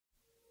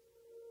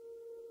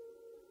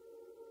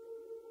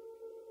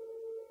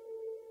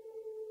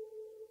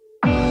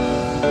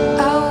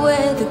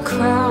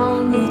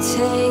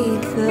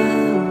take the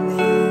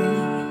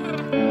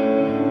lead.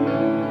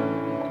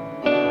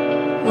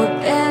 We're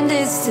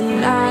bandits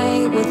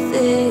tonight with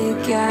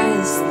thick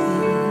as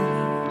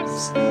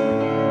thieves.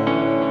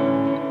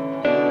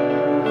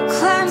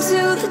 Climb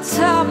to the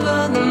top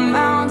of the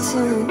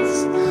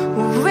mountains,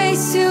 we'll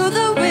race to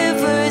the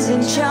rivers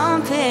and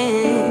jump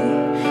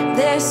in.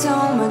 There's so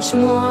much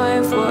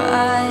more for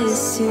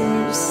us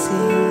to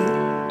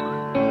see.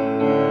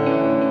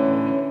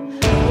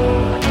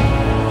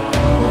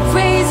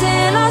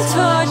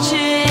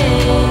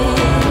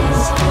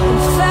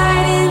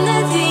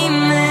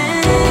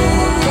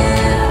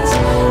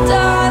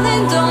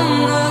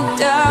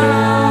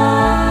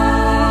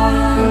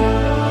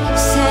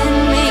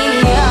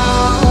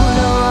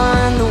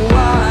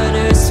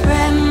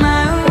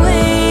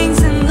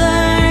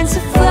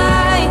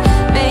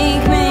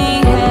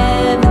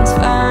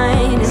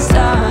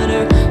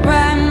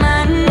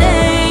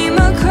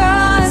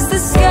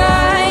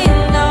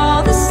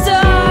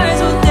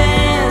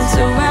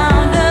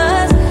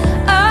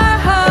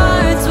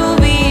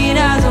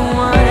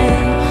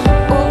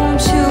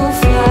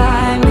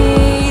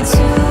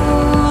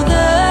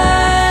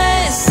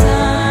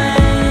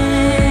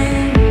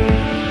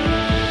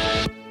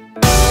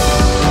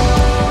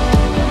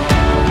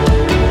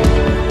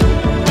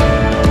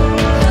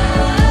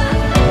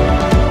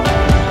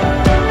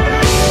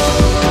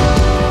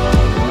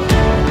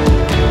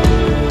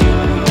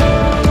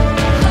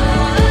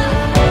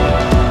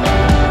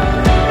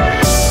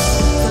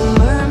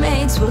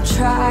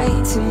 Try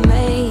to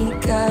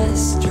make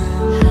us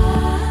drown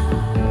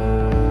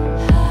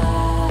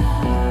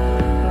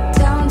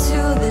down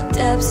to the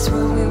depths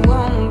where